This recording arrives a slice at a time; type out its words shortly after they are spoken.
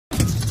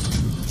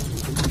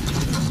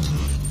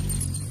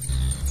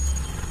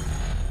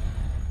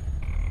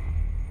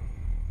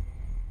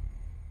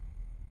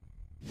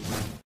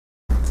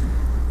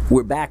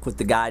We're back with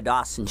the Guy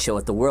Dawson Show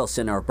at the World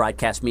Center of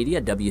Broadcast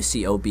Media,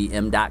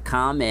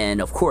 WCOBM.com.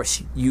 And of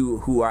course, you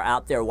who are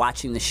out there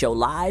watching the show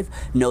live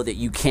know that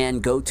you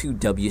can go to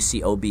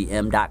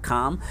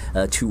WCOBM.com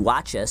to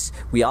watch us.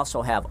 We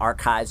also have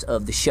archives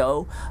of the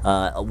show.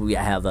 We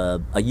have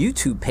a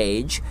YouTube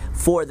page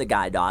for the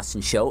Guy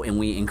Dawson Show, and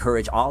we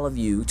encourage all of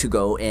you to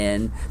go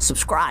and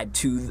subscribe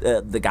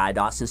to the Guy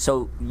Dawson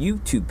Show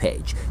YouTube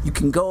page. You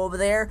can go over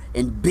there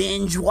and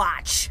binge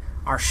watch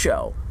our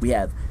show. We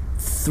have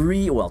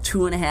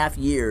 2.5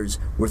 years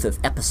worth of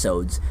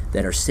episodes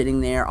that are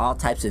sitting there, all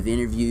types of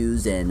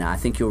interviews, and I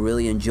think you'll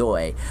really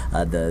enjoy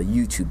the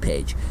YouTube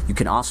page. You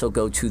can also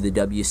go to the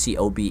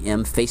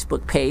WCOBM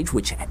Facebook page,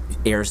 which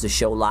airs the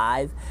show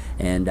live,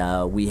 and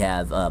we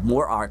have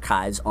more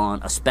archives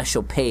on a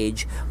special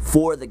page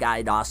for the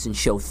Guy Dawson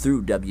Show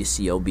through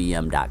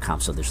WCOBM.com.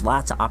 So there's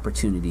lots of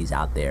opportunities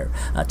out there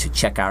to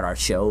check out our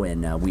show,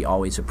 and we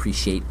always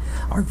appreciate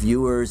our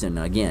viewers. And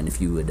again,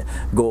 if you would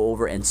go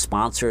over and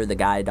sponsor the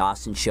Guy Dawson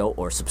Show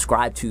or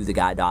subscribe to the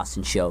Guy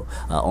Dawson Show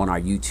on our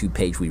YouTube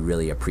page, we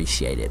really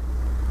appreciate it.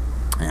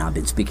 And I've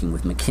been speaking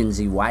with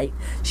Mackenzie White.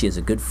 She is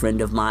a good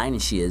friend of mine,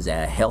 and she is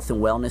a health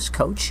and wellness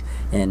coach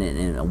and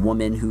a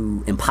woman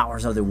who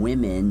empowers other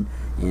women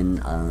in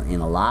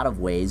a lot of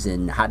ways.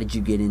 And how did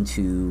you get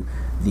into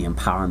the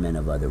empowerment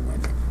of other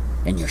women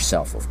and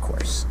yourself, of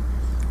course?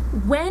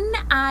 When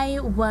I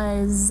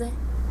was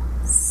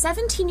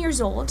 17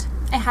 years old,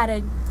 I had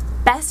a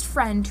best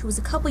friend who was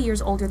a couple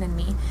years older than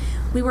me.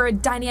 We were a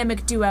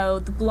dynamic duo,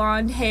 the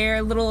blonde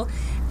hair, little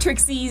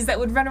trixies that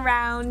would run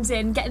around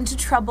and get into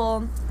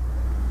trouble.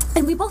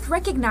 And we both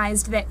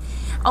recognized that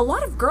a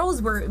lot of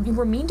girls were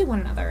mean to one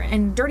another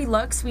and dirty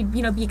looks. We'd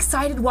be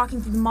excited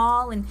walking through the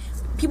mall, and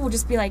people would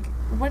just be like,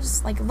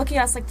 looking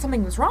at us like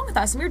something was wrong with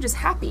us, and we were just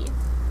happy.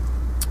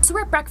 So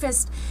we're at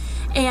breakfast,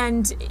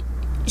 and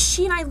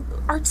she and I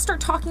start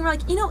talking. We're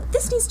like,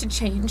 this needs to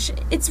change.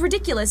 It's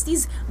ridiculous.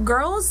 These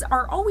girls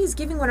are always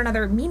giving one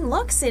another mean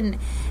looks and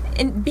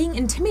being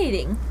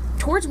intimidating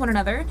towards one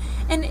another,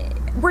 and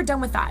we're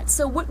done with that.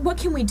 So what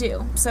can we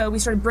do? So we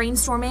started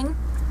brainstorming.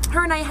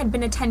 Her and I had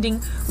been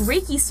attending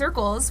Reiki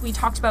circles. We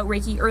talked about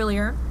Reiki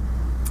earlier.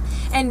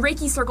 And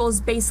Reiki circles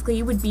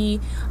basically would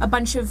be a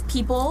bunch of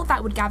people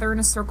that would gather in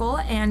a circle,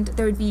 and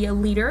there would be a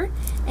leader,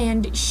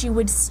 and she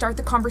would start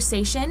the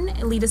conversation,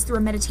 lead us through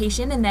a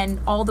meditation, and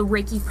then all the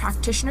Reiki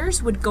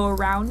practitioners would go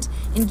around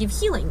and give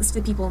healings to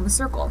the people in the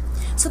circle.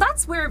 So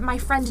that's where my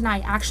friend and I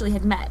actually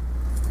had met.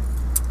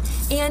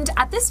 And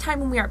at this time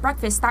when we were at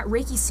breakfast, that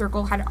Reiki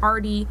circle had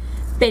already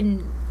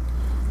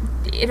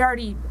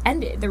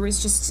ended. There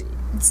was just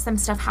some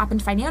stuff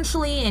happened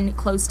financially, and it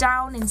closed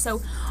down, and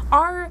so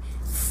our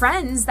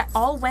friends that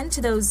all went to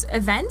those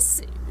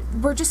events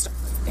were just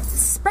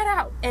spread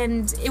out,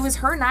 and it was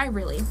her and I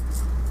really.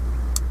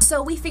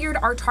 So we figured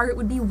our target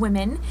would be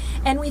women,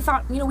 and we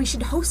thought, we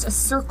should host a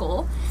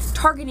circle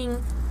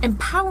targeting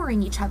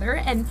empowering each other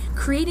and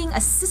creating a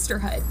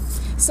sisterhood.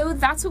 So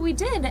that's what we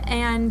did,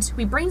 and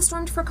we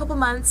brainstormed for a couple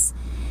months,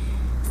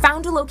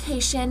 found a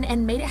location,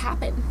 and made it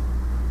happen.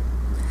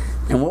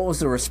 And what was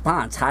the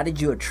response? How did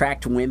you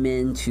attract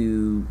women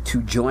to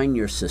join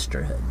your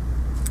sisterhood?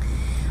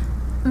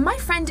 My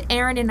friend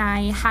Erin and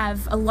I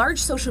have a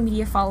large social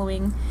media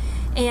following,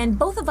 and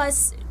both of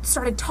us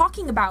started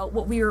talking about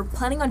what we were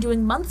planning on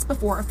doing months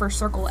before our first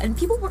circle, and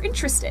people were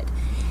interested.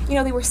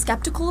 They were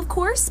skeptical, of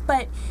course,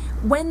 but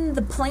when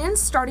the plans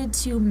started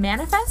to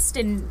manifest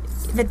and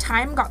the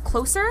time got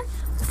closer,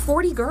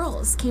 40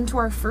 girls came to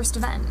our first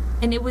event,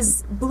 and it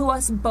blew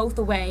us both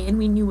away, and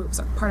we knew it was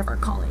a part of our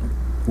calling.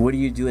 What do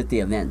you do at the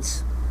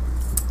events?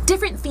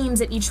 Different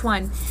themes at each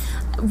one.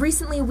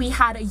 Recently we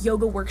had a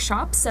yoga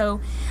workshop,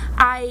 so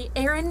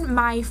Erin,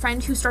 my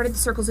friend who started the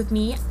circles with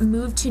me,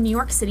 moved to New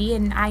York City,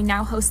 and I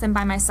now host them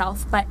by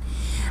myself, but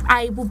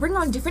I will bring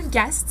on different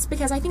guests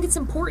because I think it's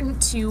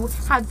important to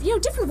have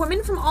different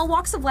women from all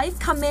walks of life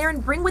come there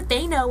and bring what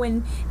they know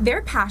and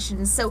their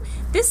passions. So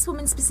this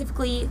woman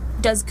specifically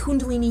does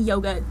Kundalini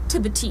yoga to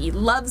the T,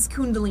 loves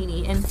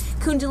Kundalini, and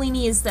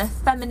Kundalini is the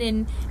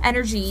feminine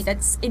energy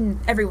that's in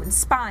everyone's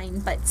spine,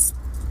 but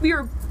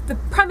the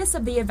premise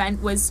of the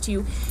event was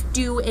to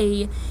do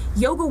a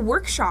yoga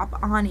workshop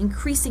on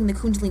increasing the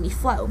Kundalini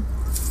flow.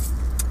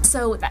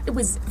 So it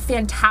was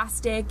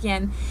fantastic,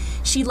 and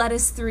she led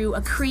us through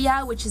a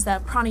Kriya, which is a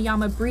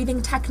pranayama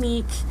breathing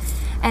technique,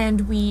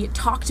 and we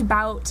talked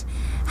about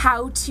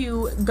how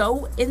to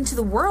go into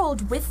the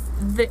world with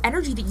the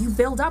energy that you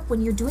build up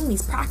when you're doing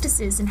these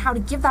practices, and how to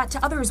give that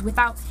to others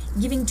without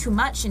giving too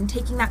much and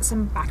taking that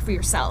some back for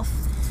yourself.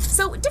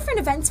 So different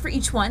events for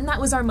each one. That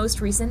was our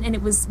most recent, and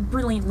it was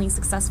brilliantly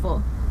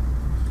successful.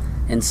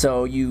 And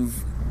so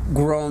you've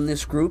grown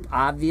this group,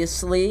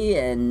 obviously,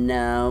 and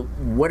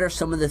what are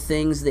some of the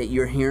things that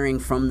you're hearing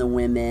from the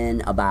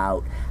women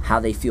about how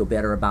they feel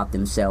better about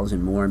themselves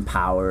and more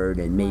empowered,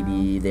 and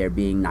maybe they're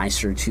being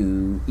nicer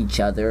to each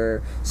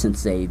other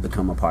since they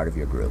become a part of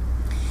your group?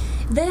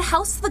 The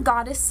House of the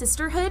Goddess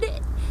Sisterhood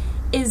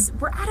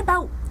we're at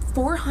about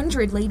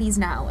 400 ladies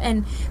now,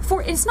 and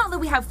it's not that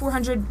we have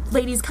 400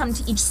 ladies come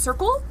to each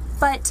circle,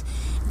 but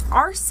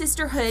our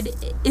sisterhood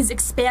is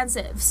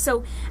expansive.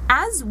 So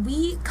as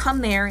we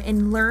come there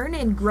and learn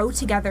and grow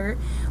together,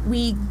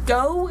 we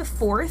go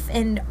forth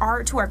and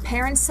to our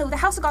parents. So the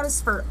House of God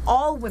is for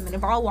all women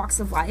of all walks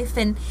of life,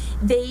 and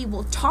they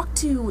will talk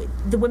to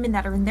the women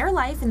that are in their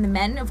life and the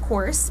men, of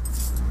course,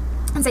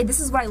 and say, this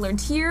is what I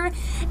learned here,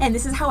 and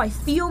this is how I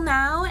feel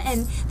now.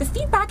 And the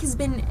feedback has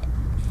been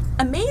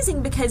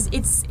amazing because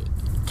it's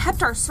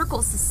kept our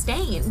circle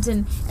sustained,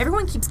 and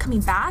everyone keeps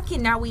coming back,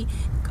 and now we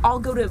all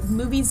go to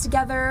movies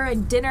together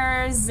and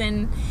dinners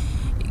and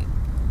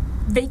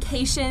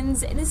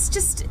vacations, and it's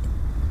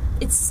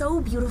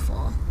so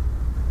beautiful.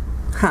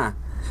 Huh.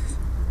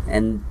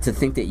 And to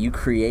think that you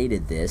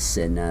created this,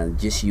 and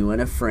just you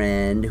and a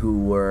friend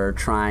who were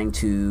trying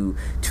to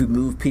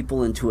move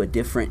people into a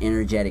different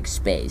energetic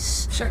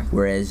space. Sure.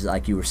 Whereas,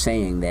 like you were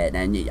saying, that,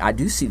 and I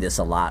do see this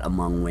a lot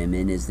among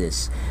women, is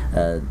this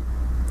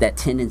that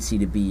tendency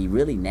to be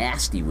really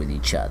nasty with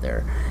each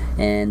other,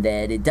 and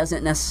that it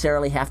doesn't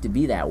necessarily have to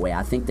be that way.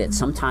 I think that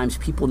sometimes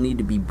people need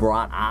to be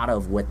brought out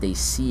of what they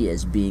see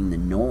as being the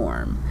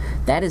norm.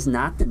 That is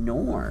not the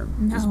norm,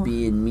 no. Is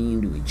being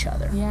mean to each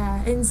other.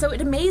 Yeah, and so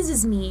it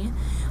amazes me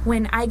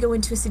when I go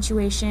into a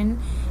situation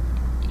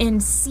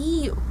and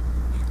see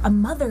a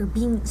mother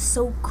being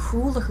so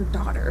cruel to her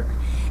daughter.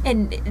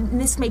 And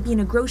this might be in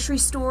a grocery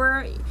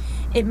store,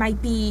 it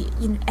might be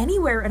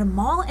anywhere, at a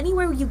mall,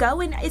 anywhere you go,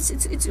 and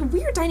it's a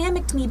weird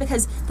dynamic to me,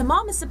 because the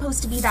mom is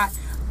supposed to be that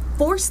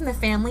force in the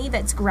family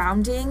that's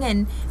grounding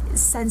and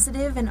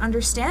sensitive and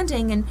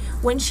understanding, and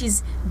when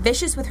she's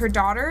vicious with her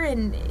daughter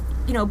and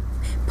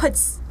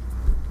puts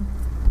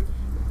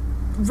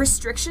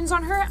restrictions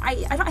on her, I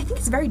think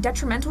it's very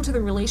detrimental to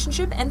the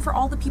relationship and for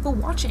all the people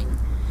watching.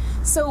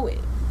 So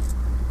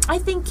I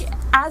think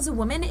as a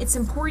woman, it's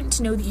important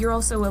to know that you're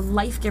also a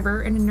life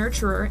giver and a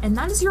nurturer, and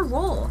that is your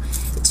role.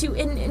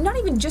 And not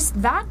even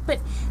just that, but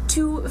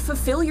to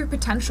fulfill your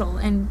potential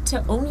and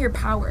to own your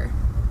power.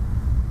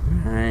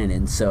 Right,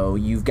 and so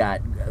you've got,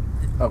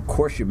 of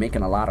course, you're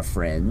making a lot of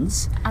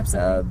friends.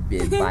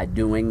 Absolutely. By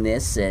doing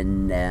this,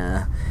 and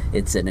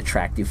it's an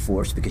attractive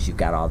force because you've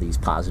got all these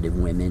positive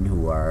women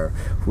who are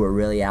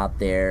really out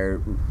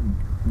there,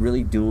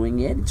 really doing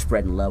it and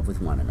spreading love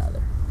with one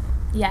another.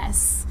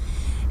 Yes,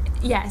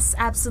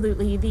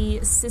 absolutely.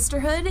 The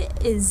sisterhood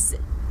is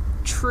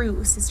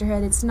true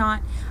sisterhood. It's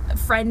not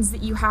friends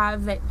that you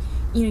have that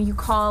you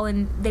call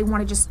and they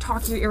want to just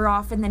talk your ear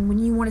off, and then when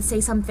you want to say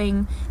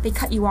something, they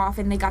cut you off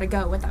and they gotta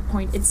go at that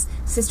point. It's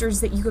sisters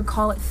that you could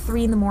call at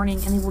 3 a.m.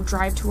 and they will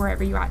drive to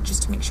wherever you're at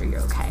just to make sure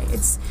you're okay.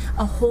 It's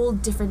a whole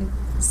different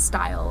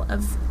style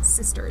of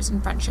sisters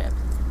and friendship.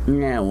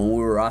 Yeah, when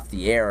we were off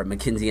the air,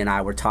 Mackenzie and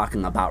I were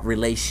talking about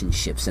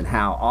relationships and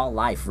how all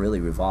life really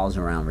revolves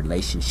around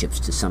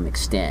relationships to some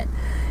extent.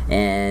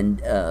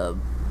 And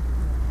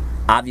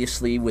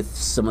obviously, with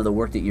some of the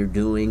work that you're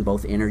doing,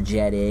 both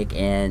energetic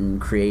and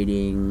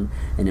creating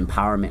an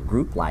empowerment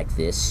group like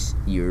this,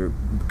 you're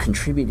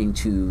contributing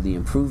to the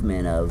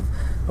improvement of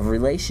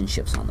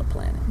relationships on the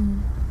planet.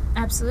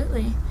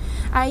 Absolutely.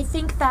 I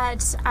think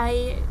that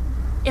I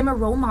am a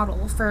role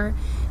model for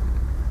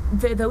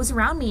those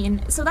around me,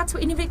 and so that's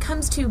what, and if it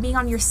comes to being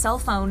on your cell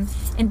phone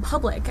in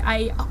public,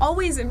 I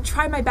always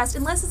try my best,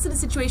 unless it's in a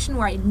situation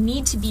where I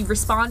need to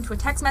respond to a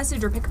text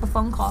message or pick up a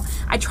phone call,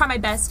 I try my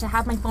best to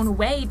have my phone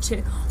away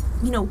to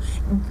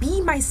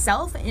be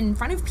myself in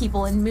front of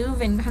people and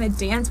move and kind of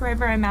dance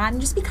wherever I'm at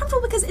and just be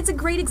comfortable, because it's a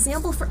great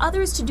example for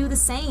others to do the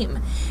same.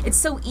 It's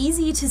so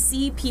easy to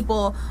see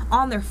people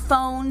on their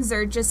phones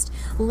or just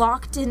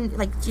locked in,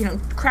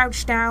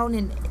 crouched down,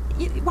 and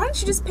why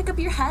don't you just pick up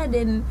your head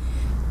and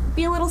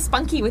be a little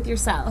spunky with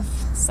yourself?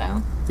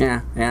 So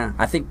yeah,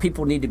 I think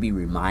people need to be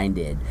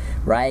reminded,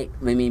 right?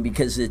 I mean,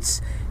 because it's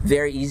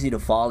very easy to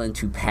fall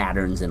into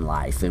patterns in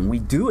life, and we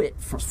do it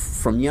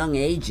from young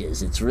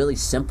ages. It's really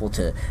simple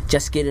to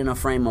just get in a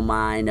frame of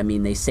mind. I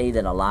mean, they say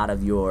that a lot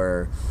of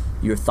your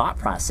thought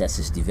process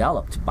is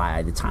developed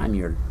by the time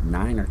you're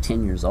 9 or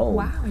 10 years old.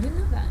 Wow, I didn't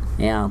know that.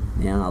 Yeah,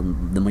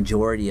 the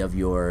majority of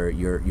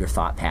your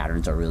thought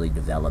patterns are really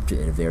developed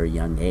at a very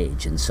young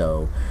age, and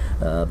so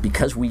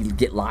because we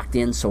get locked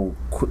in so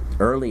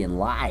early in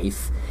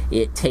life,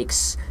 it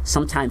takes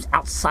sometimes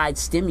outside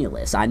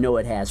stimulus. I know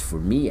it has for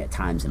me at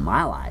times in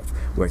my life,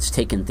 where it's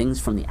taken things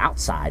from the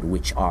outside,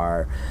 which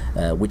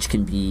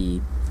can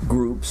be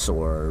groups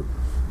or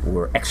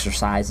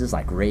exercises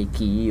like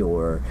Reiki,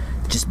 or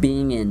just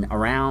being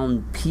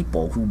around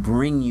people who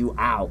bring you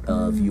out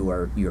of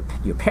your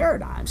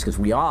paradigms, because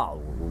we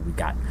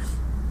got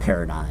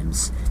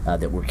paradigms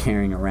that we're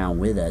carrying around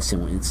with us,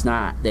 and it's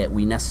not that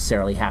we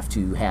necessarily have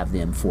to have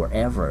them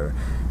forever.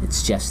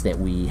 It's just that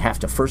we have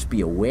to first be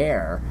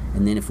aware,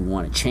 and then if we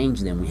want to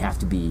change them, we have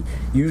to be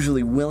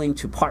usually willing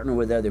to partner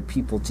with other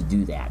people to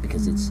do that,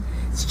 because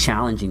it's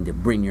challenging to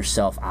bring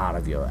yourself out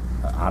of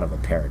a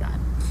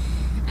paradigm.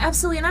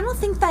 Absolutely, and I don't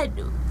think that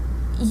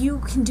you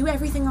can do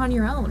everything on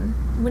your own.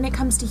 When it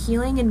comes to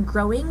healing and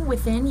growing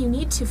within, you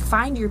need to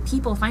find your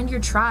people, find your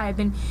tribe,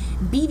 and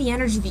be the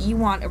energy that you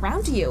want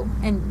around you,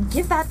 and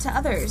give that to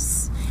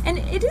others. And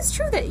it is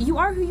true that you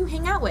are who you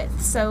hang out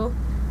with, so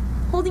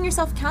holding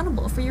yourself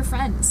accountable for your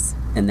friends.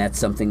 And that's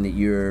something that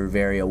you're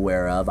very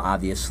aware of,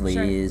 obviously,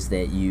 Sure. is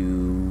that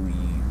you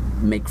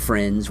make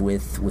friends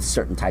with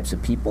certain types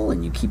of people,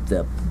 and you keep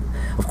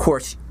of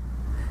course,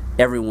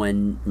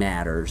 everyone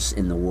matters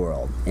in the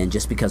world. And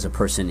just because a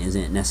person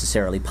isn't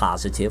necessarily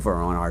positive or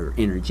on our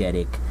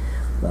energetic,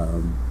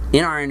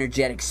 in our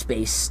energetic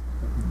space,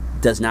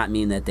 does not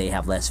mean that they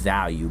have less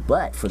value.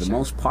 But for the Sure.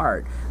 most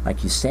part,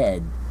 like you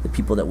said, the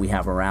people that we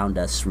have around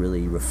us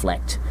really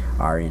reflect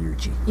our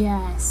energy.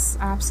 Yes,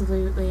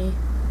 absolutely.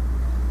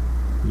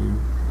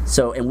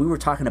 So, and we were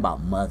talking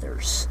about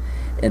mothers.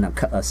 And a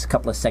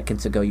couple of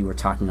seconds ago, you were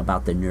talking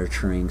about the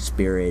nurturing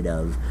spirit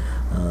of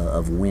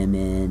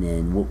women,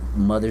 and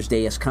Mother's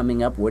Day is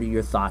coming up. What are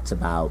your thoughts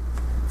about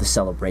the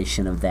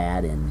celebration of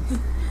that and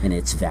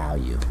its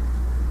value?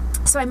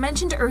 So I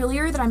mentioned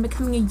earlier that I'm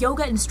becoming a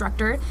yoga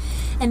instructor,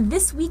 and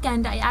this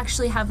weekend I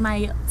actually have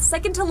my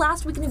second to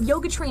last weekend of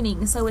yoga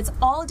training, so it's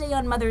all day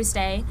on Mother's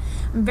Day.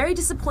 I'm very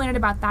disappointed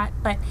about that,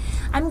 but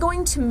I'm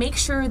going to make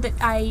sure that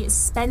I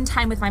spend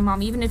time with my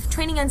mom. Even if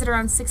training ends at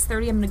around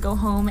 6:30, I'm going to go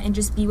home and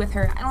just be with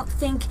her. I don't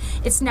think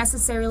it's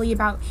necessarily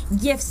about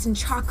gifts and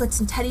chocolates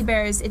and teddy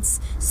bears.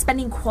 It's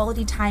spending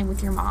quality time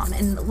with your mom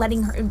and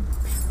letting her,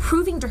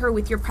 proving to her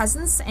with your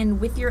presence and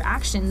with your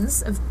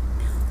actions of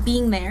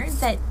being there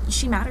that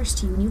she matters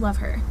to you and you love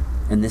her.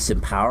 And this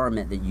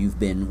empowerment that you've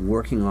been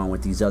working on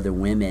with these other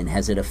women,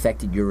 has it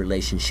affected your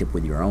relationship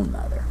with your own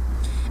mother?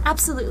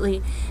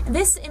 Absolutely.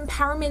 This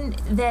empowerment,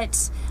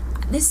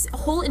 this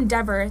whole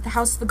endeavor, the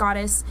House of the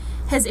Goddess,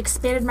 has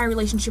expanded my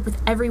relationship with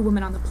every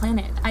woman on the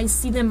planet. I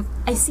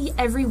see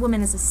every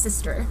woman as a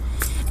sister.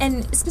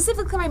 And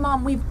specifically my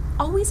mom, we've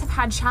always have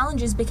had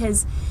challenges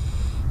because,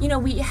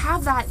 we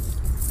have that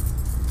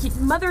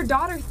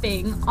mother-daughter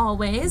thing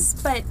always,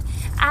 but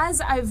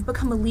as I've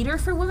become a leader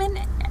for women,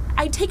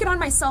 I take it on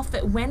myself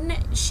that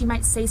when she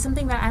might say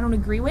something that I don't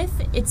agree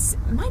with, it's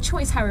my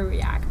choice how I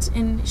react,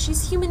 and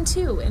she's human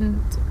too, and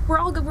we're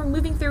all good, we're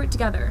moving through it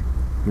together.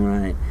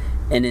 Right.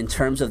 And in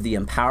terms of the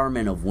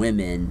empowerment of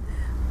women,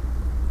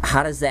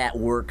 how does that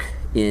work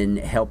in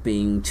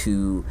helping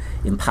to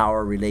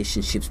empower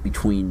relationships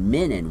between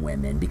men and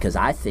women? Because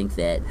I think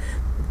that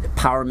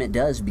empowerment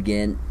does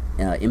begin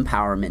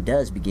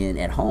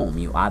at home.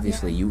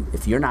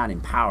 If you're not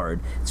empowered,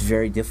 it's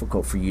very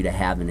difficult for you to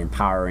have an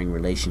empowering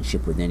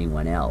relationship with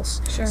anyone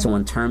else. Sure. So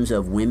in terms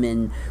of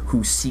women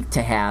who seek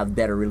to have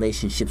better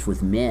relationships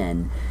with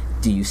men,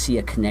 do you see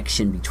a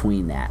connection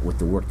between that with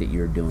the work that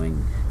you're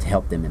doing to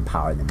help them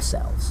empower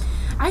themselves?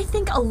 I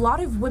think a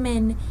lot of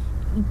women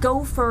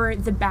go for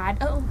the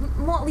bad,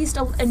 at least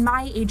in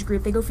my age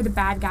group, they go for the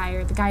bad guy,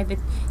 or the guy that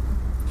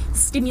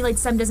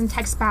stimulates them, doesn't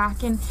text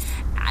back. And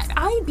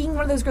I, being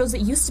one of those girls that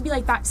used to be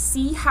like that,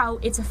 see how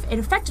it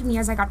affected me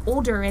as I got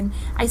older, and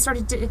I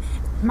started to,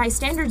 my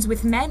standards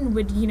with men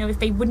would, if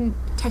they wouldn't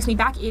text me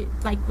back, it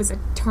was a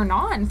turn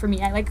on for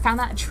me. I found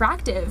that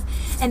attractive.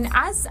 And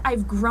as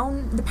I've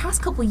grown the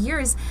past couple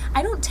years,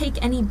 I don't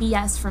take any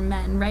BS from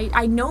men, right?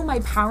 I know my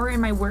power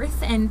and my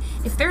worth, and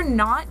if they're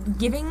not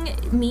giving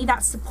me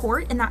that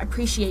support and that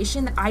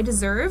appreciation that I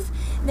deserve,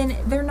 then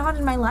they're not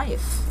in my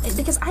life.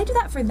 Because I do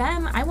that for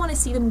them. I want to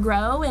see them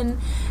grow, and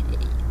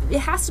it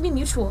has to be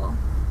mutual.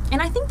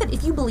 And I think that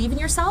if you believe in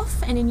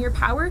yourself and in your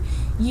power,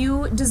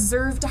 you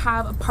deserve to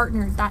have a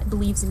partner that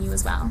believes in you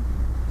as well.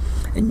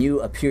 And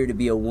you appear to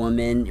be a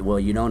woman, well,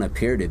 you don't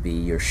appear to be,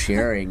 you're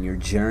sharing your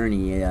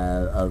journey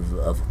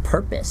of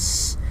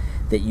purpose,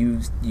 that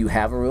you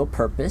have a real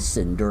purpose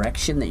and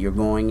direction that you're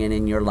going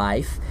in your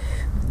life.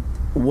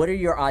 What are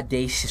your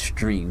audacious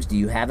dreams? Do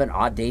you have an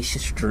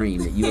audacious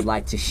dream that you would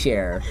like to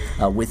share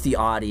with the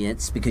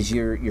audience? Because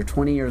you're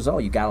 20 years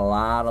old, you got a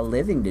lot of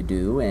living to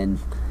do, and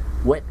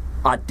what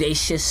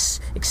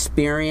audacious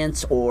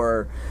experience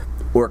or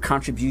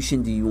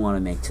contribution do you want to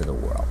make to the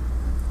world?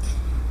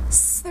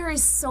 There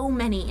is so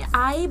many.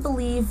 I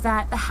believe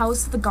that the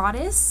House of the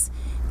Goddess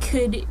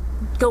could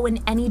go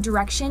in any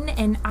direction,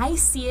 and I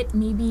see it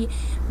maybe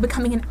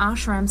becoming an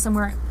ashram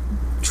somewhere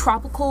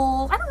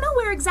tropical. I don't know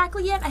where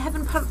exactly yet. I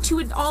haven't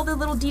put all the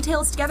little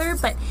details together,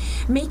 but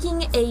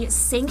making a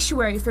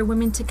sanctuary for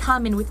women to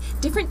come in with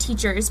different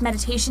teachers,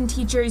 meditation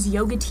teachers,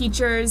 yoga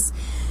teachers,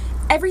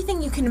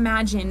 everything you can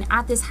imagine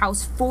at this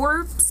house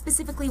for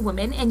specifically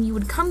women, and you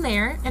would come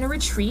there in a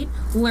retreat,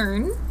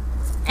 learn,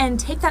 and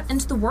take that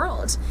into the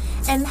world.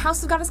 And the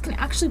House of the Goddess can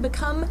actually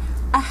become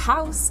a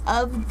house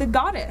of the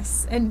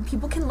goddess, and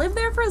people can live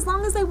there for as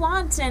long as they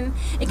want, and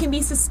it can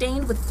be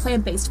sustained with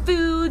plant-based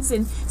foods,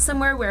 and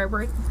somewhere where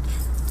we're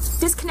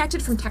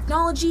disconnected from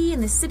technology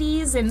in the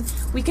cities, and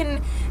we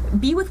can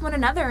be with one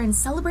another and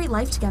celebrate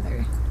life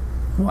together.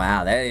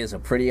 Wow, that is a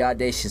pretty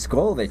audacious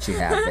goal that you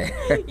have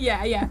there.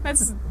 Yeah,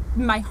 that's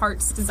my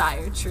heart's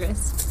desire,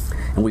 truest.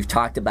 And we've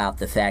talked about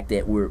the fact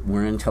that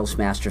we're in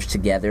Toastmasters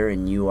together,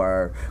 and you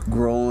are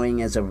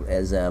growing as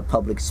a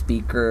public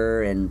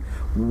speaker. And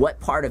what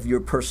part of your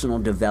personal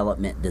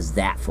development does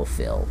that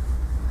fulfill?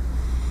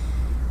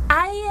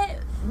 I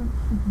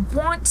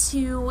want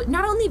to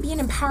not only be an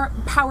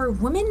empower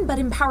women, but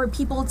empower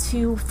people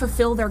to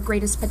fulfill their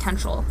greatest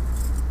potential.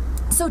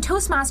 So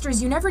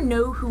Toastmasters, you never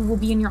know who will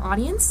be in your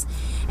audience.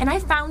 And I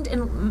found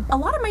in a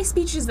lot of my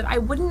speeches that I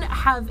wouldn't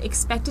have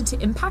expected to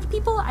impact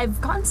people, I've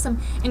gotten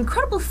some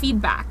incredible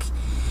feedback.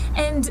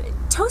 And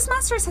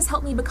Toastmasters has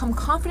helped me become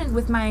confident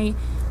with my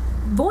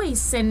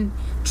voice and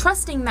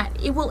trusting that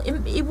it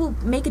will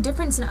make a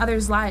difference in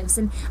others' lives.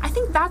 And I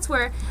think that's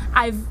where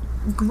I've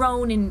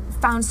grown and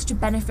found such a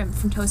benefit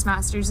from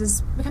Toastmasters,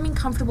 is becoming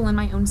comfortable in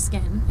my own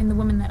skin and the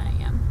woman that I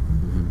am.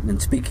 Mm-hmm.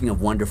 And speaking of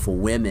wonderful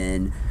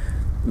women,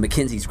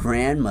 Mackenzie's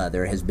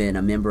grandmother has been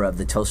a member of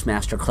the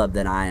Toastmaster Club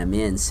that I am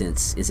in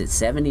since, is it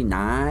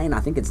 79? I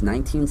think it's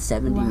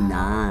 1979.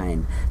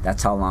 Wow.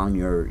 That's how long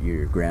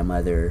your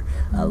grandmother,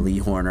 Lee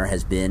Horner,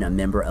 has been a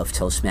member of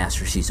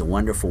Toastmasters. She's a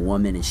wonderful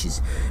woman, and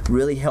she's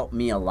really helped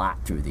me a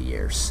lot through the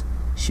years.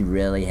 She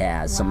really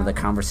has. Wow. Some of the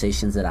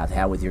conversations that I've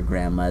had with your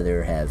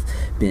grandmother have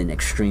been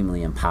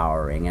extremely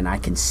empowering, and I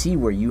can see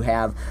where you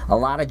have a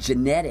lot of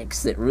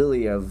genetics that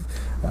really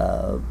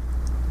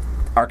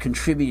are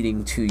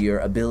contributing to your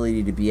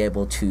ability to be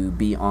able to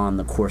be on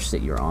the course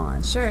that you're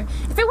on. Sure.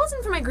 If it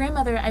wasn't for my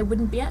grandmother, I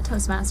wouldn't be at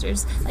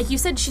Toastmasters. Like you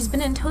said, she's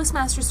been in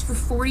Toastmasters for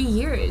 40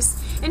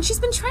 years. And she's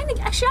been trying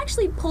to, she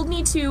actually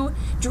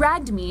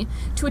dragged me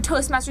to a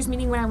Toastmasters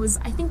meeting when I was,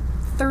 I think,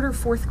 3rd or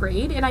 4th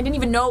grade, and I didn't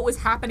even know what was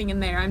happening in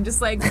there. I'm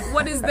just like,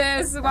 what is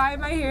this? Why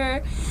am I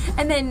here?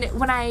 And then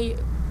when I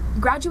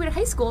graduated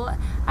high school,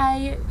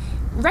 I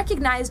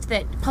recognized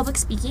that public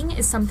speaking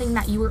is something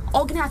that you are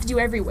all going to have to do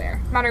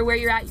everywhere. No matter where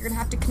you're at, you're going to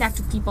have to connect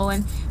with people,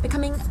 and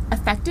becoming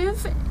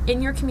effective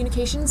in your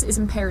communications is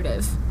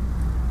imperative.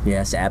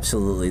 Yes,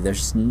 absolutely.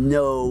 There's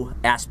no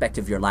aspect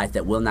of your life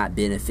that will not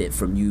benefit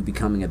from you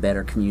becoming a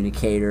better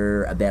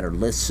communicator, a better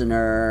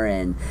listener,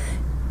 and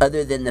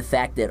other than the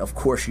fact that, of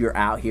course, you're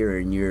out here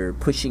and you're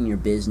pushing your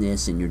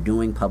business and you're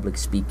doing public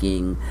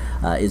speaking,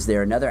 is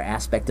there another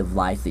aspect of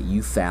life that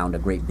you found a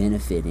great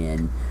benefit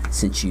in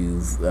since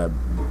you've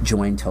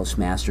joined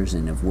Toastmasters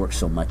and have worked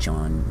so much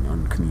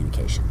on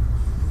communication?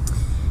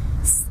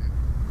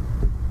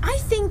 I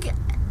think,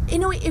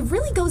 it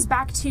really goes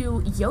back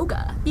to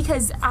yoga,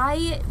 because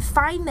I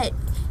find that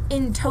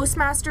in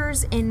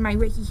Toastmasters, in my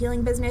Reiki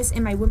healing business,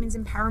 in my women's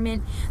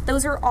empowerment,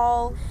 those are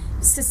all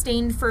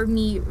sustained for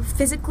me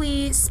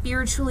physically,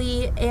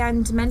 spiritually,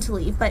 and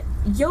mentally. But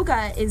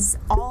yoga is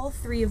all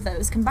 3 of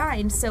those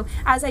combined. So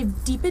as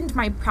I've deepened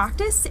my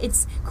practice,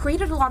 it's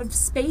created a lot of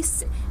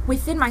space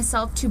within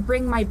myself to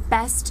bring my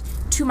best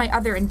to my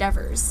other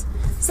endeavors.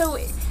 So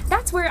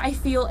that's where I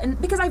feel, and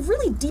because I've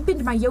really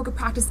deepened my yoga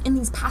practice in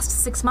these past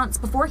 6 months.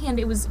 Beforehand,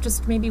 it was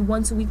just maybe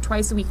once a week,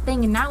 twice a week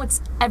thing, and now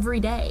it's every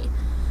day.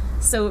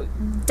 So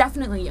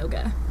definitely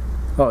yoga.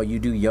 Oh, you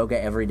do yoga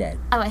every day?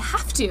 Oh, I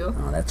have to.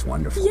 Oh, that's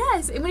wonderful.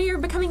 Yes, and when you're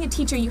becoming a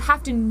teacher, you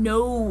have to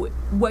know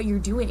what you're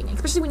doing.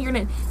 Especially when you're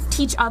going to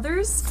teach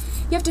others,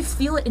 you have to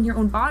feel it in your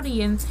own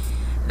body. And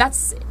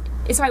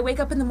so I wake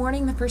up in the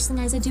morning, the first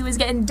thing I do is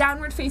get in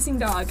downward facing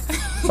dog.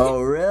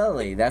 Oh,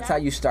 really? That's how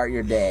you start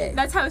your day?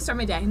 That's how I start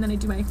my day, and then I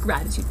do my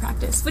gratitude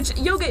practice, which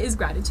yoga is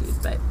gratitude,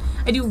 but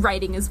I do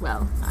writing as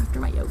well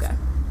after my yoga.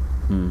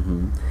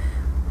 Mm-hmm.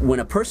 When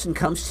a person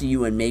comes to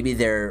you and maybe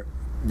they're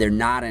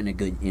not in a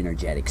good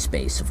energetic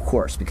space, of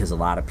course, because a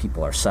lot of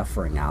people are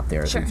suffering out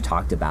there, as we've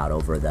talked about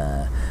over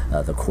the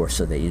course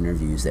of the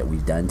interviews that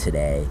we've done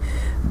today.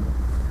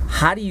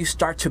 How do you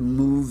start to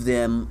move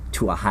them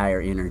to a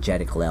higher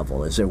energetic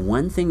level? Is there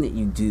one thing that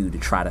you do to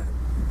try to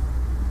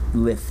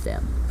lift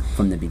them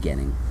from the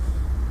beginning?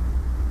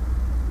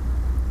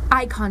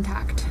 Eye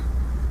contact.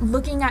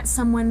 Looking at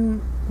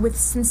someone with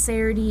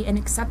sincerity and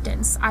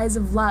acceptance, eyes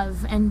of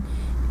love, and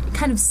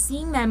kind of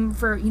seeing them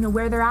for,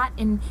 where they're at,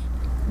 and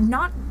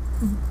not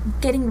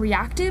getting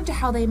reactive to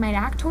how they might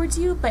act towards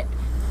you, but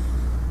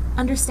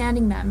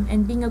understanding them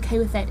and being okay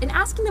with it, and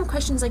asking them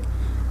questions like,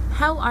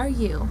 how are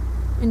you?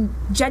 And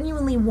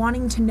genuinely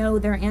wanting to know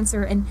their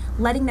answer and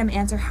letting them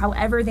answer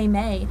however they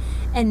may,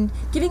 and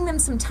giving them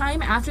some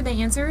time after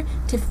they answer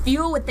to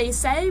feel what they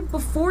say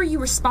before you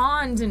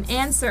respond and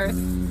answer.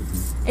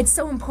 It's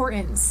so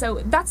important.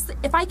 So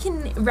if I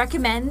can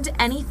recommend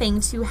anything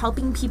to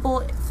helping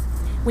people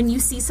when you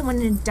see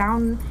someone in a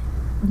down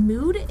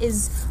mood,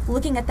 is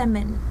looking at them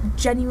and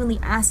genuinely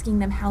asking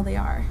them how they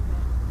are.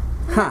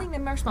 Letting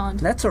them respond.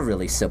 That's a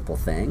really simple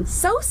thing.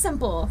 So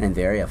simple. And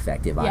very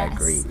effective, yes, I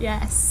agree.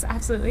 Yes,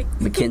 absolutely.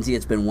 Mackenzie,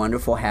 it's been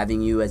wonderful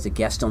having you as a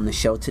guest on the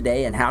show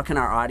today. And how can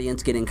our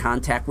audience get in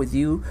contact with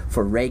you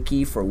for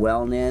Reiki, for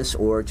wellness,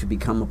 or to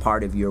become a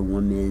part of your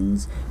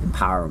women's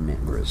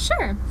empowerment group?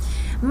 Sure.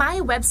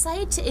 My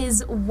website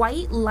is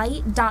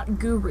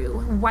whitelight.guru.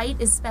 White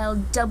is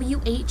spelled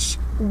WHYTE.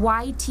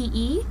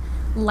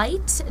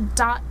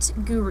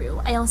 light.guru.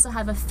 I also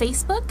have a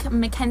Facebook,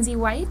 Mackenzie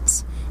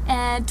White,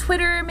 and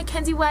Twitter,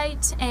 Mackenzie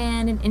White,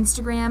 and an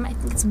Instagram, I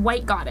think it's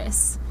White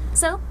Goddess.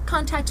 So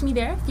contact me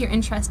there if you're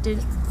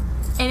interested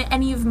in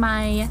any of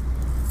my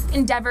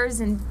endeavors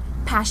and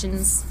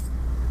passions.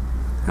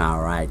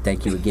 All right.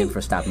 Thank you again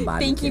for stopping by.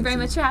 Thank you very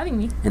much for having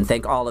me. And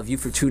thank all of you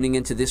for tuning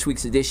into this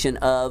week's edition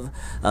of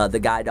The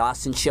Guy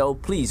Dawson Show.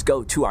 Please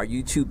go to our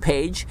YouTube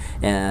page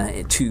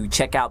to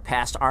check out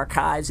past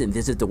archives and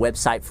visit the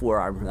website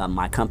for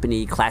my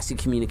company,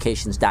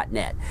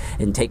 ClassicCommunications.net.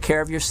 And take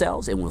care of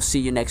yourselves, and we'll see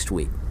you next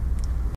week.